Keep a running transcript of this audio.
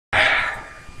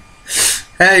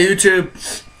Hey YouTube,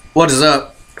 what is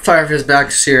up?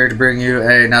 FireFistBax here to bring you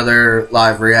another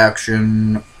live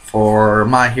reaction for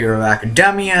My Hero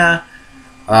Academia,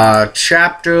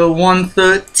 Chapter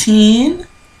 113,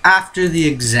 After the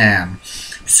Exam.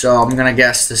 So I'm gonna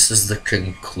guess this is the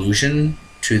conclusion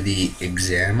to the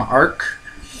exam arc.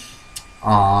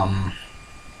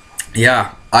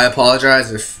 Yeah, I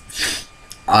apologize if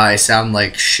I sound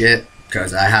like shit,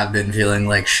 because I have been feeling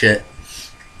like shit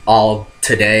all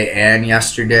today and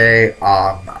yesterday.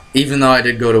 Even though I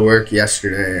did go to work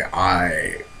yesterday,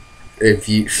 I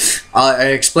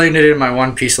explained it in my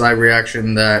One Piece live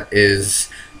reaction that is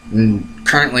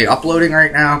currently uploading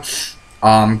right now.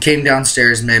 Came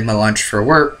downstairs, made my lunch for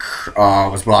work,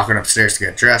 was walking upstairs to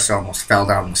get dressed, almost fell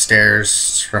down the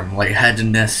stairs from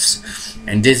lightheadedness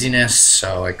and dizziness,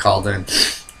 so I called in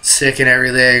sick and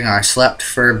everything. I slept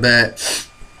for a bit.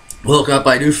 Woke up,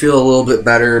 I do feel a little bit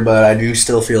better, but I do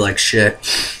still feel like shit.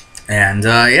 And,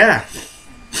 yeah.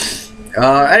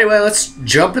 Anyway, let's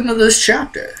jump into this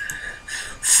chapter.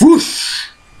 Whoosh!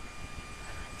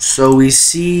 So we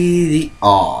see the...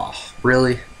 Oh,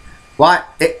 really? What?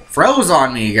 It froze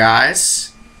on me,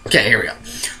 guys. Okay, here we go.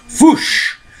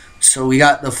 Whoosh! So we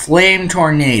got the Flame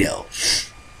Tornado.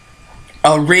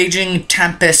 A raging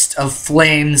tempest of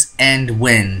flames and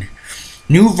wind.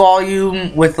 New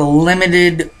volume with a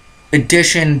limited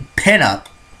edition pinup.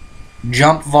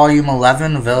 Jump volume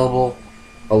 11, available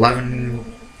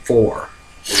 11/4.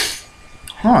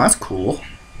 Oh, that's cool.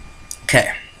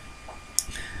 Okay.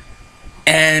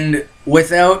 And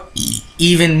without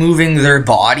even moving their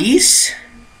bodies,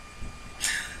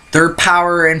 their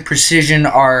power and precision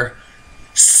are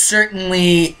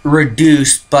certainly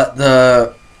reduced, but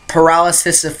the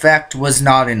paralysis effect was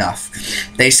not enough.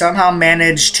 They somehow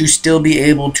managed to still be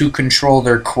able to control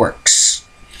their quirks.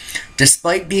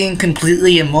 Despite being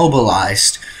completely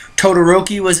immobilized,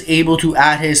 Todoroki was able to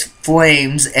add his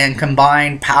flames and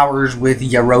combine powers with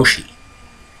Yaroshi.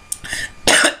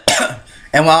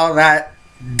 And while that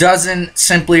doesn't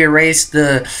simply erase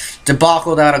the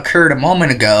debacle that occurred a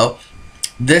moment ago,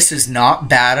 this is not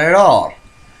bad at all.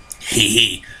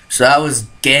 Hehe. So that was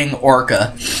Gang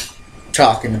Orca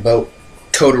talking about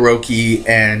Todoroki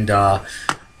and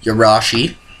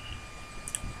Yarashi.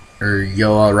 Or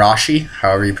Yoarashi,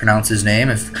 however you pronounce his name.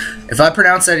 If I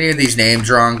pronounce any of these names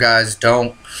wrong, guys,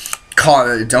 don't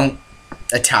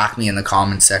attack me in the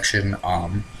comment section.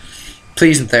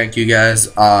 Please and thank you,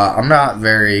 guys. I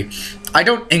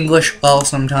don't English well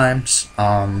sometimes.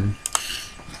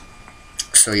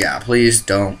 So yeah, please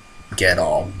don't get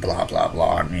all blah blah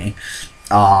blah on me.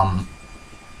 Oh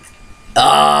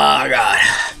god.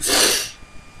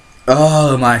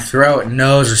 Oh, my throat and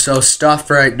nose are so stuffed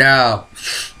right now.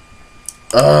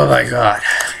 Oh my god.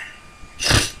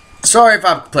 Sorry if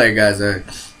I play, guys. I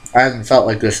haven't felt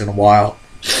like this in a while.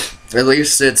 At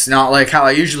least it's not like how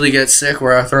I usually get sick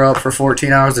where I throw up for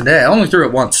 14 hours a day. I only threw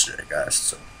it once today, guys.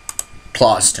 So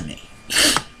applause to me.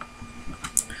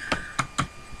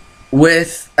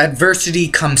 With adversity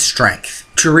comes strength.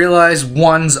 To realize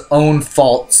one's own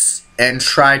faults and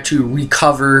try to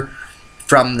recover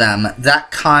from them. That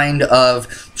kind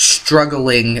of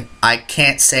struggling, I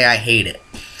can't say I hate it.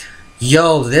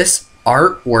 Yo, this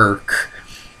artwork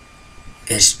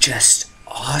is just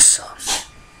awesome.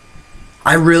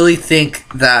 I really think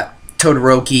that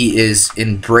Todoroki is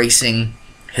embracing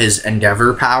his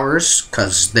Endeavor powers,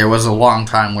 because there was a long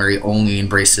time where he only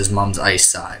embraced his mom's ice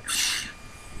side.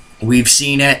 We've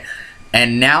seen it,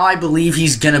 and now I believe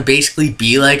he's going to basically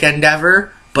be like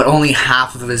Endeavor, but only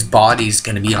half of his body's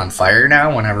going to be on fire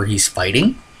now whenever he's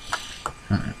fighting.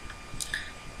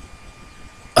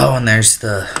 Oh, and there's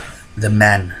the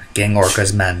men. Gang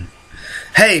Orca's men.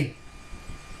 Hey!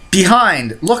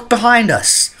 Behind! Look behind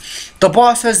us! The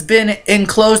boss has been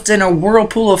enclosed in a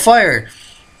whirlpool of fire.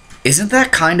 Isn't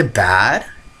that kind of bad?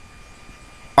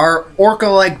 Our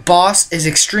Orca-like boss is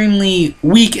extremely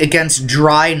weak against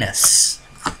dryness.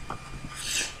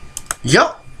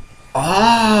 Yup!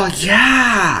 Oh,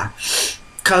 yeah!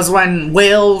 Because when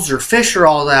whales or fish or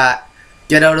all that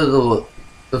get out of the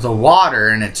water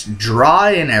and it's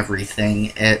dry and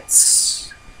everything,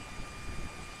 it's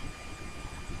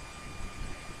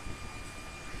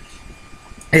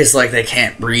like they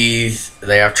can't breathe,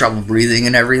 they have trouble breathing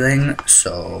and everything.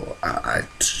 So I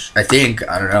think,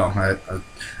 I don't know,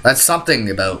 that's something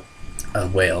about a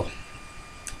whale.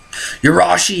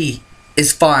 Yarashi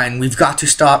is fine. We've got to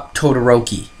stop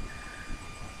Todoroki.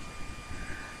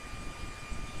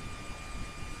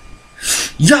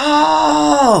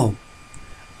 Yo!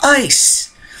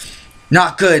 Ice!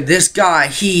 Not good. This guy,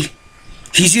 he's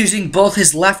using both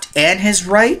his left and his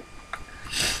right?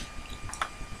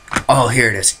 Oh, here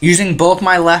it is. Using both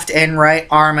my left and right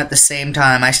arm at the same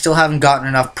time. I still haven't gotten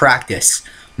enough practice.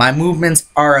 My movements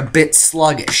are a bit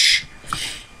sluggish.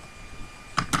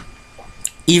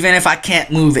 Even if I can't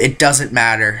move, it doesn't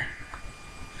matter.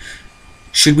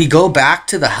 Should we go back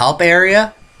to the help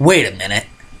area? Wait a minute.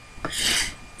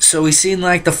 So we seen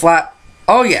like the flat...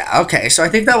 Oh yeah, okay. So I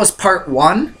think that was part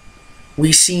 1.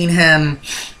 We seen him...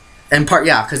 And part...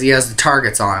 Yeah, because he has the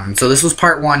targets on him. So this was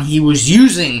part 1. He was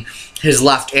using his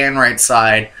left and right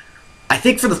side, I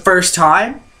think for the first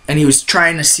time. And he was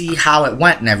trying to see how it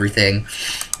went and everything.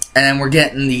 And then we're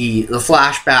getting the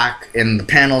flashback and the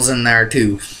panels in there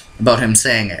too about him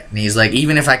saying it. And he's like,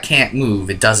 even if I can't move,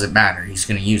 it doesn't matter. He's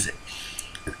going to use it.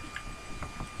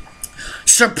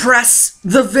 Suppress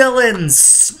the villains!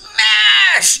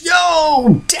 Smash!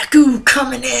 Yo! Deku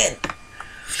coming in!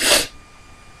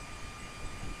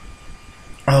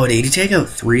 Oh, did he take out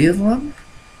 3 of them?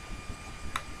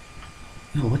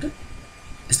 Yo, what the...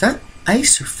 Is that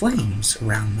ice or flames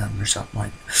around them or something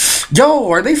like that? Yo,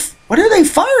 what are they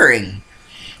firing?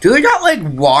 Do they got like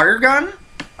water gun?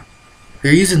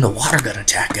 They're using the water gun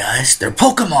attack, guys. They're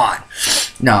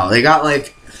Pokemon. No, they got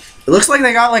like... It looks like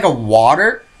they got like a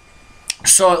water...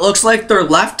 So it looks like their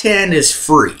left hand is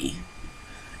free.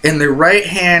 And their right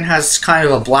hand has kind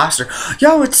of a blaster.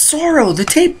 Yo, it's Zoro, the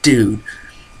tape dude.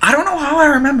 I don't know how I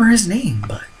remember his name,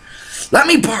 but... Let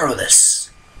me borrow this.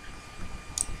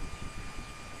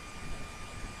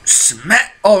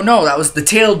 Oh, no, that was the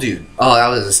tail dude. Oh, that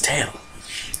was his tail.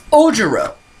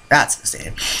 Ojiro. That's his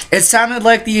name. It sounded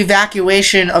like the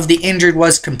evacuation of the injured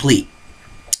was complete.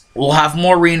 We'll have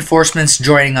more reinforcements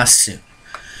joining us soon.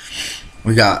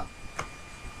 We got...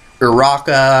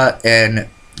 Uraka and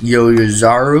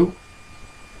Yoyozaru,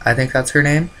 I think that's her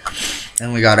name.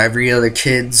 And we got every other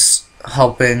kids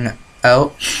helping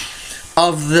out.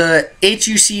 Of the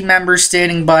HUC members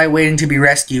standing by waiting to be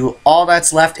rescued, all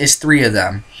that's left is 3 of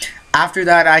them. After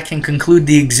that, I can conclude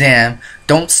the exam.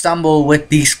 Don't stumble with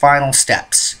these final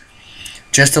steps.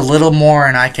 Just a little more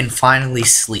and I can finally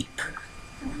sleep.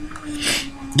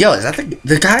 Yo, is that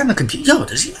the guy on the computer? Yo,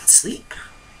 does he not sleep?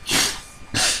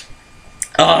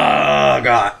 Oh,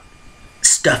 God.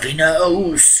 Stuffy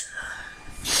nose.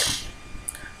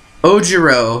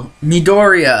 Ojiro,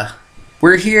 Midoriya,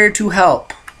 we're here to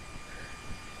help.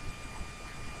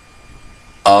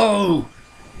 Oh.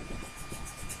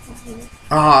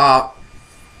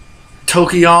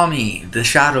 Tokiyami, the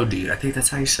shadow dude. I think that's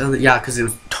how you said it. Yeah, because it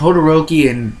was Todoroki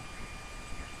and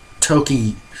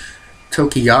Tokiyaru,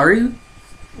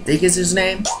 I think is his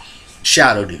name.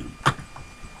 Shadow dude.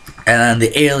 And then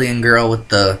the alien girl with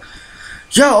the...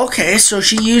 Yo, okay, so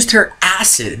she used her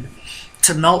acid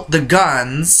to melt the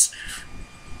guns.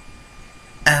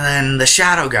 And then the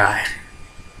shadow guy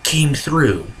came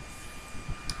through.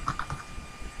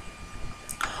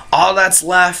 All that's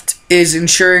left is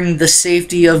ensuring the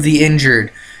safety of the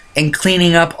injured and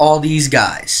cleaning up all these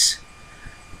guys.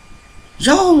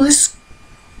 Yo, this...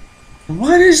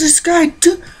 What is this guy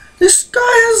do? This guy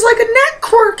has like a neck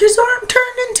quirk. His arm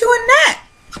turned into a net.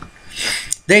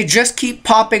 They just keep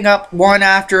popping up one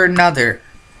after another.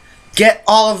 Get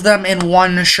all of them in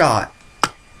one shot.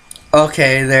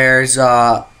 Okay, there's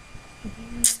the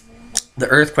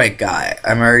earthquake guy.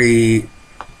 I'm already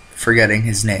forgetting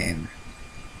his name.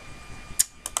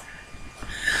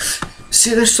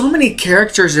 See, there's so many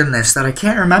characters in this that I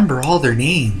can't remember all their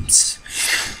names.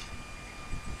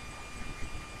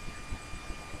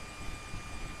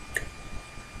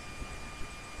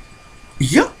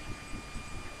 Yup.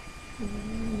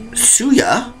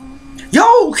 Suya?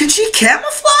 Yo, can she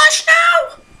camouflage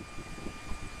now?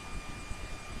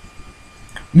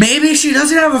 Maybe she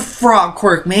doesn't have a frog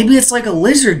quirk. Maybe it's like a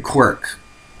lizard quirk.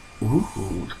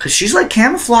 Ooh, because she's like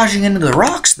camouflaging into the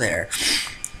rocks there.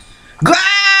 Gah!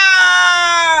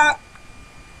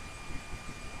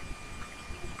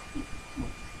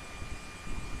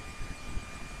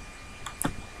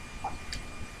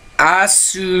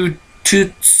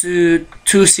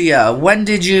 Tusia, when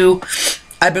did you...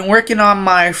 I've been working on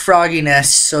my frogginess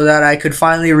so that I could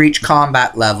finally reach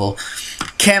combat level.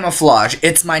 Camouflage,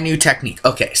 it's my new technique.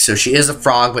 Okay, so she is a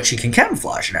frog, but she can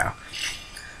camouflage now.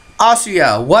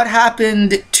 Asuya, what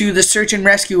happened to the search and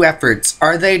rescue efforts?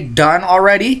 Are they done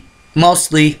already?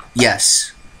 Mostly,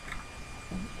 yes.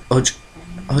 Yo,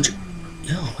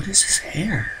 what is his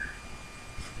hair?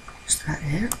 Is that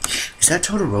hair? Is that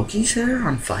Todoroki's hair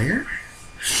on fire?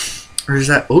 Or is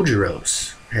that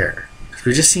Ojiro's hair? Because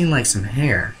we just seen like some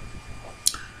hair.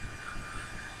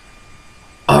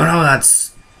 Oh no,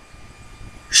 that's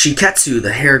Shiketsu,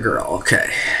 the hair girl.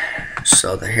 Okay.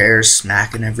 So the hair's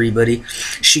smacking everybody.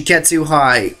 Shiketsu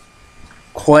High.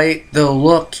 Quite the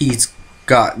look he's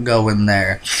got going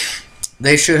there.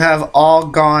 They should have all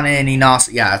gone in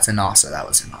Inasa. Yeah, it's Inasa. That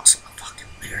was Inasa. Fucking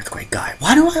the earthquake guy.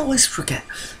 Why do I always forget?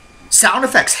 Sound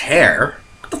effects hair.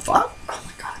 What the fuck? Oh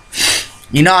my god.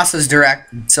 Inasa's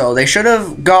direct. So they should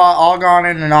have all gone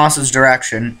in Inasa's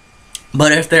direction.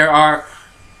 But if there are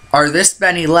this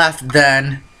many left,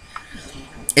 then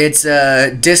it's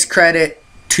a discredit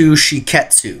to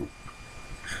Shiketsu.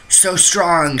 So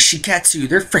strong, Shiketsu,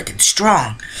 they're freaking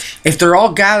strong. If they're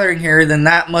all gathering here, then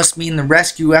that must mean the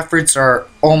rescue efforts are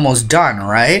almost done,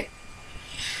 right?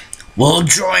 We'll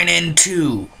join in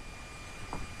too.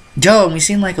 Yo, we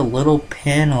seen like a little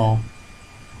panel.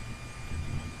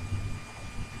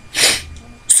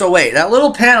 So wait, that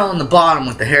little panel in the bottom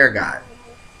with the hair guy.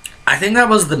 I think that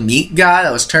was the meat guy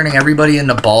that was turning everybody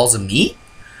into balls of meat.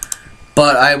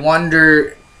 But I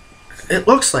wonder, it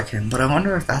looks like him, but I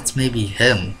wonder if that's maybe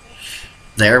him.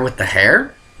 There with the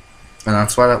hair, and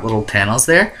that's why that little panel's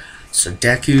there. So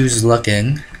Deku's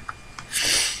looking.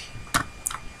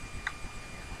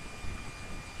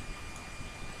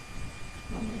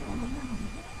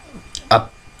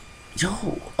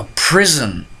 A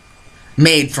prison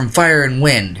made from fire and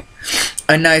wind.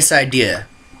 A nice idea.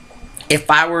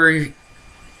 If I were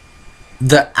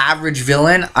the average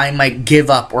villain, I might give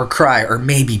up or cry or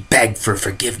maybe beg for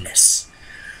forgiveness.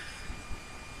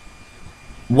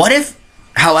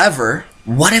 However,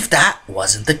 what if that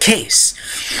wasn't the case?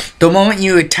 The moment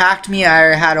you attacked me,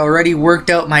 I had already worked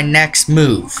out my next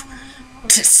move.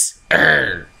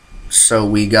 So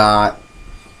we got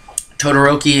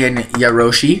Todoroki and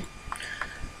Yaroshi.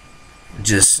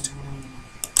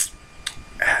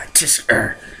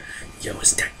 Yo,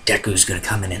 is Deku's gonna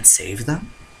come in and save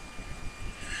them?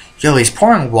 Yo, he's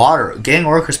pouring water. Gang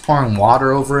Orca's pouring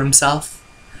water over himself.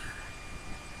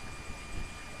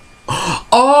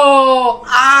 Oh,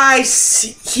 I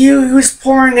see. He was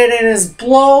pouring it in his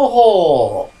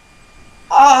blowhole.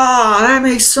 Oh, that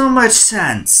makes so much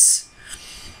sense.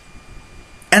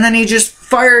 And then he just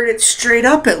fired it straight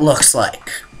up, it looks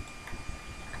like.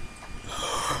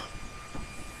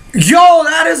 Yo,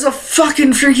 that is a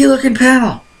fucking freaky looking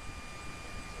panel.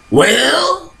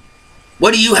 Well,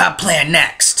 what do you have planned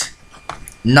next?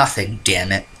 Nothing,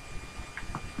 damn it.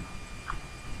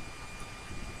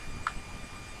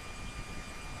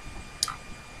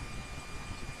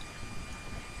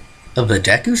 Oh, but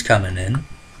Deku's coming in.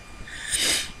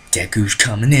 Deku's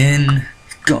coming in.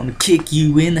 Gonna kick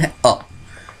you in the... Oh.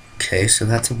 Okay, so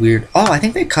that's a weird... Oh, I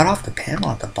think they cut off the panel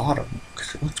at the bottom.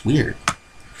 Because it looks weird.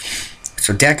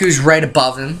 So Deku's right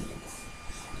above him.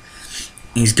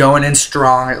 He's going in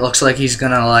strong. It looks like he's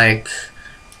gonna, like,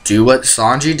 do what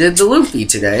Sanji did to Luffy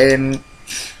today and...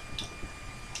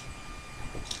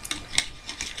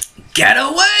 Get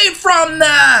away from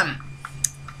them!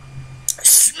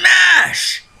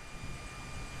 Smash!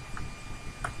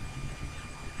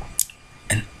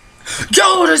 And...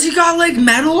 Yo, does he got, like,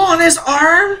 metal on his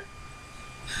arm?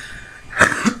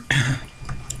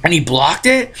 And he blocked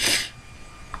it?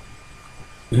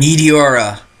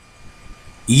 Meteora,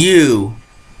 you,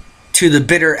 to the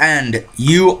bitter end,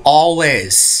 you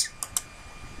always.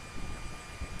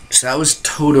 So that was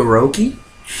Todoroki?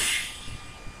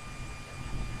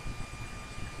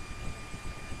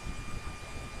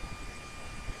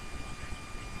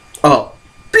 Oh.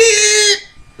 Beep!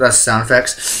 That's sound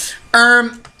effects.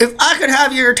 If I could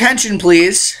have your attention,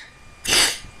 please.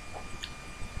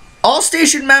 All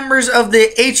station members of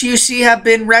the HUC have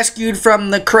been rescued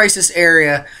from the crisis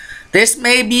area. This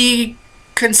may be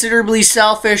considerably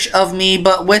selfish of me,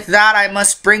 but with that I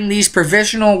must bring these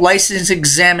provisional license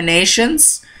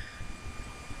examinations.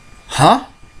 Huh?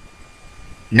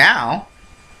 Now?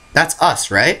 That's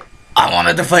us, right? I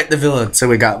wanted to fight the villain. So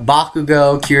we got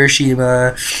Bakugo,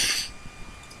 Kirishima,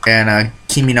 and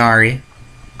Kiminari.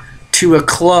 To a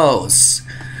close.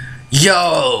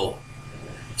 Yo!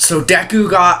 So Deku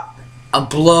got a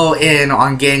blow in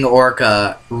on Gang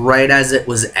Orca right as it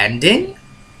was ending?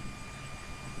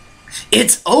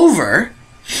 It's over?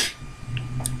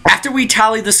 After we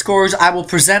tally the scores, I will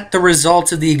present the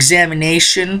results of the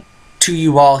examination to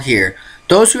you all here.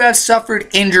 Those who have suffered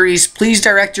injuries, please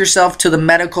direct yourself to the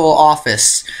medical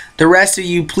office. The rest of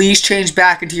you, please change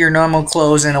back into your normal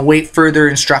clothes and await further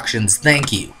instructions.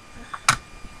 Thank you.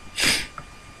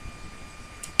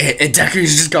 And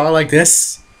Deku's just gone like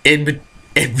this in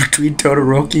between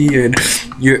Todoroki and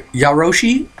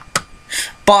Yaroshi.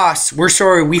 Boss, we're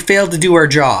sorry, we failed to do our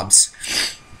jobs.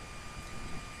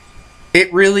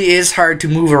 It really is hard to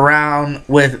move around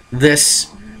with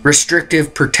this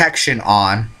restrictive protection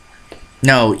on.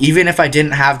 No, even if I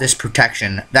didn't have this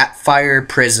protection, that fire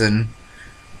prison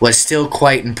was still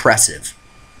quite impressive.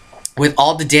 With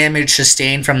all the damage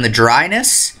sustained from the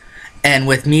dryness, and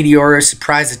with Meteora's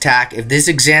surprise attack, if this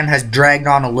exam has dragged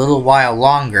on a little while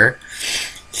longer,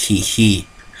 hee.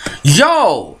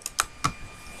 Yo!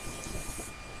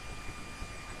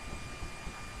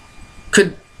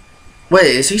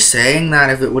 Wait, is he saying that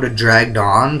if it would have dragged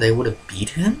on, they would have beat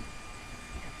him?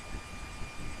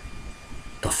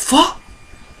 The fuck?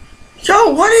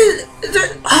 Yo, what is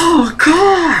it? Oh,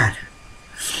 God.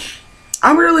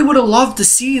 I really would have loved to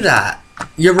see that.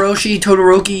 Yaroshi,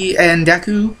 Todoroki, and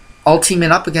Deku all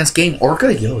teaming up against Game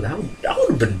Orca. Yo, that would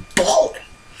have been balling.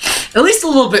 At least a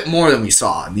little bit more than we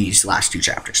saw in these last 2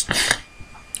 chapters.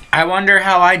 I wonder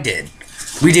how I did.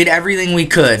 We did everything we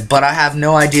could, but I have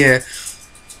no idea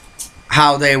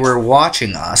how they were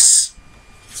watching us.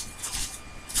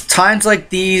 Times like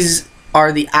these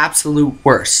are the absolute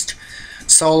worst.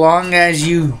 So long as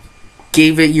you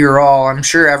gave it your all, I'm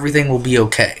sure everything will be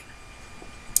okay.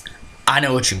 I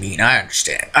know what you mean. I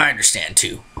understand. I understand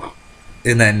too.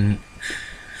 And then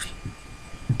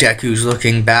Deku's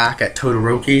looking back at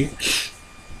Todoroki.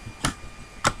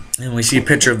 And we see a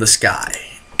picture of the sky.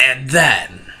 And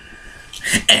then...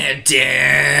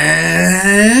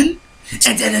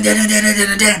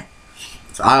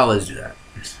 So I always do that.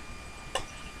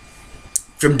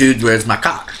 From Dude, Where's My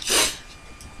Cock?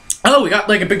 Oh, we got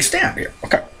like a big stand here.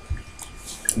 Okay.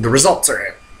 The results are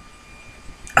in.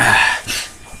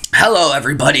 Hello,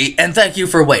 everybody, and thank you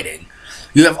for waiting.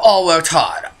 You have all worked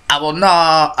hard. I will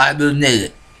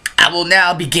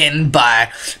now begin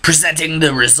by presenting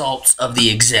the results of the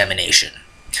examination.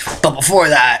 But before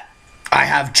that, I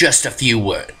have just a few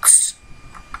words.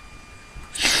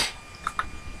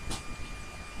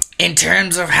 In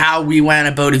terms of how we went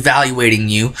about evaluating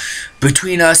you,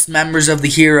 between us members of the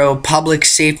HERO Public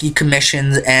Safety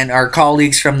Commissions and our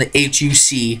colleagues from the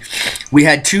HUC, we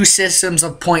had 2 systems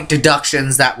of point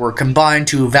deductions that were combined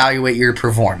to evaluate your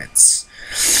performance.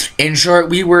 In short,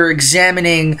 we were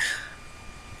examining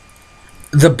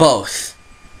the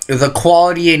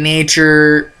quality and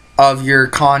nature of your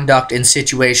conduct in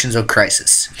situations of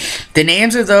crisis. The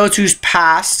names of those who's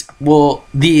passed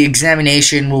the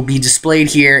examination will be displayed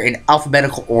here in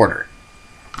alphabetical order.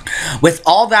 With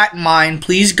all that in mind,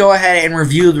 please go ahead and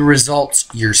review the results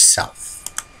yourself.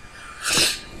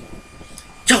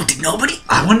 Yo,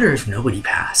 I wonder if nobody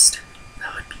passed.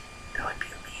 That would be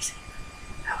amazing.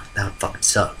 That would fucking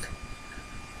suck.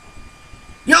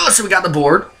 Yo, so we got the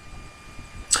board.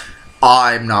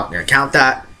 I'm not gonna count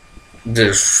that.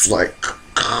 There's like...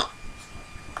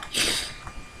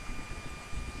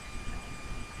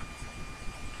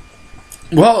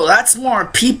 Whoa, that's more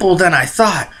people than I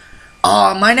thought.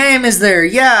 My name is there,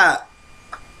 yeah.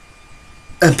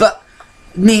 But...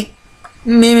 Me.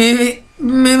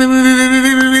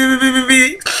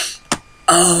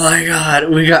 Oh my god,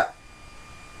 we got...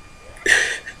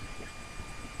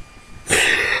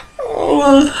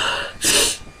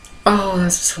 Oh,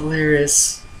 this is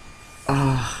hilarious.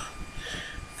 Oh...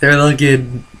 They're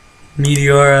looking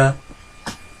Meteora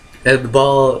and the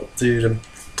ball. Dude, I'm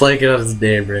blanking on his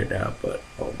name right now, but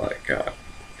oh my god.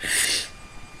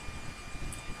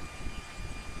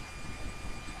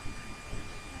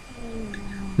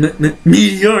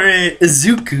 Meteora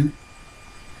Izuku.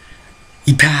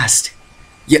 He passed.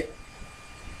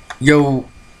 Yo.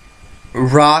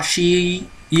 Rashi.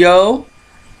 Yo.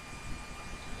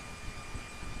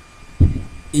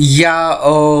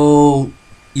 Yao.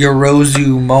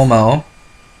 Yorozu Momo.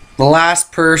 The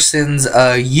last person's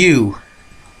you.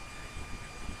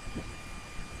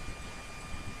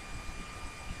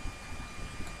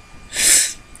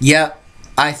 Yep,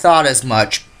 I thought as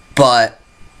much, but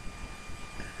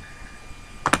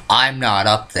I'm not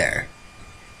up there.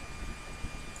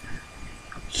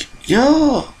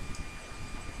 Yo.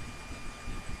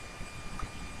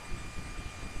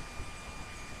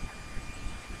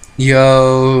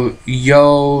 Yo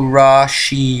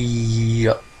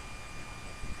Rashi.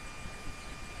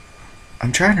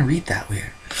 I'm trying to read that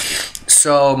weird.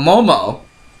 So Momo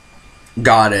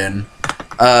got in.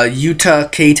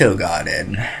 Yuta Kato got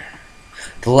in.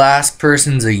 The last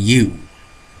person's a U.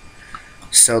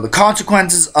 So the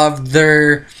consequences of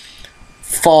their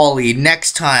folly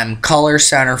next time. Color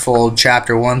Centerfold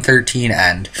Chapter 113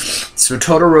 end. So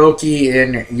Todoroki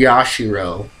and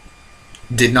Yashiro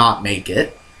did not make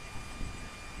it.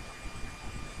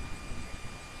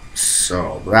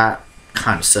 So that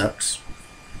kind of sucks.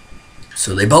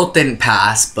 So they both didn't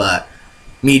pass, but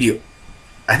so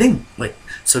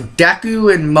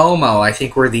Deku and Momo, I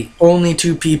think, were the only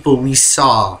 2 people we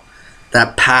saw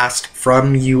that passed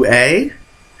from UA.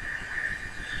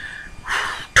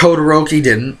 Todoroki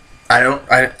didn't.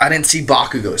 I didn't see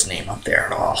Bakugo's name up there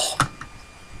at all.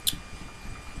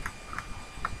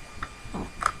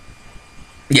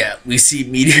 yeah, we see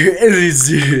Meteor.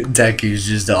 Deku's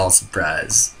just all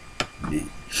surprised.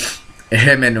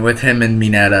 Him and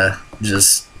Mineta,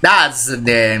 just that's the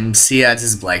name. See, I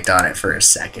just blanked on it for a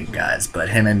second, guys. But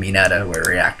him and Mineta were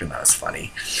reacting. That was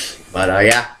funny. But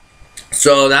yeah.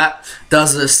 So that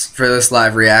does this for this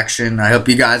live reaction. I hope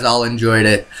you guys all enjoyed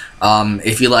it.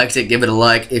 If you liked it, give it a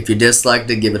like. If you disliked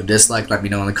it, give it a dislike. Let me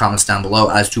know in the comments down below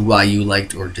as to why you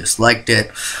liked or disliked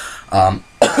it.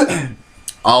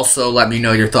 Also, let me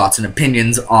know your thoughts and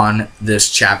opinions on this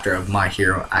chapter of My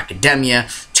Hero Academia.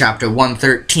 Chapter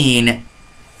 113,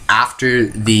 After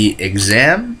the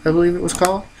Exam, I believe it was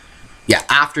called. Yeah,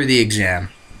 After the Exam.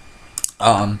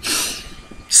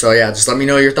 So yeah, just let me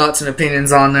know your thoughts and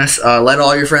opinions on this. Let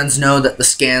all your friends know that the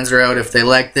scans are out if they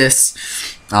like this.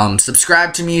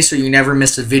 Subscribe to me so you never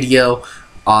miss a video.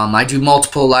 I do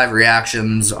multiple live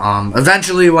reactions.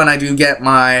 Eventually, when I do get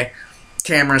my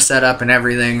camera set up and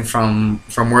everything from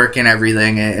work and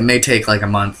everything, it may take like a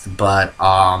month, but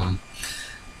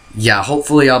yeah,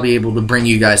 hopefully I'll be able to bring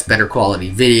you guys better quality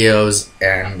videos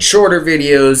and shorter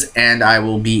videos, and I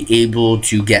will be able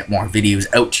to get more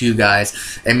videos out to you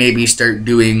guys and maybe start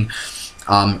doing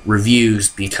reviews,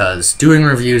 because doing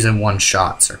reviews in one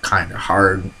shots are kind of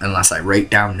hard unless I write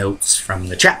down notes from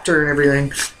the chapter and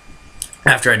everything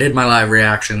after I did my live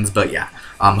reactions. But yeah,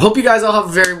 hope you guys all have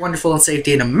a very wonderful and safe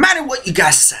day, no matter what you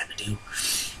guys decide to do.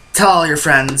 Tell all your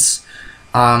friends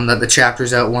that the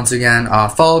chapter's out once again.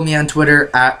 Follow me on Twitter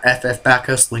at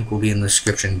FFBackhouse. Link will be in the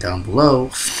description down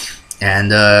below.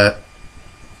 And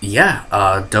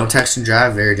yeah, don't text and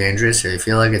drive. Very dangerous. If you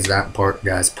feel like it's that important,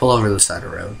 guys, pull over the side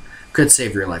of the road. Could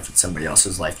save your life with somebody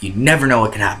else's life. You never know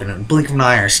what could happen in a blink of an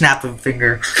eye or a snap of a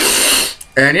finger.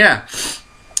 And yeah,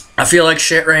 I feel like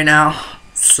shit right now.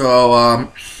 So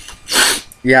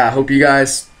yeah, I hope you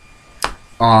guys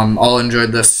all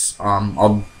enjoyed this.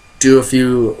 I'll do a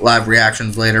few live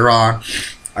reactions later on.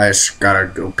 I just gotta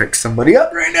go pick somebody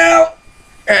up right now.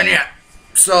 And yeah,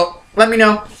 so let me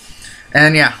know.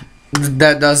 And yeah,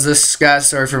 that does this, guys.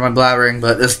 Sorry for my blabbering,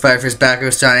 but this is Fireface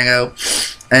Backo signing out.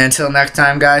 And until next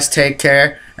time, guys, take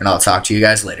care, and I'll talk to you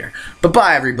guys later.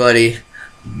 Bye-bye, everybody.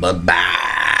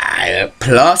 Bye-bye.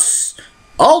 Plus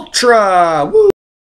Ultra. Woo!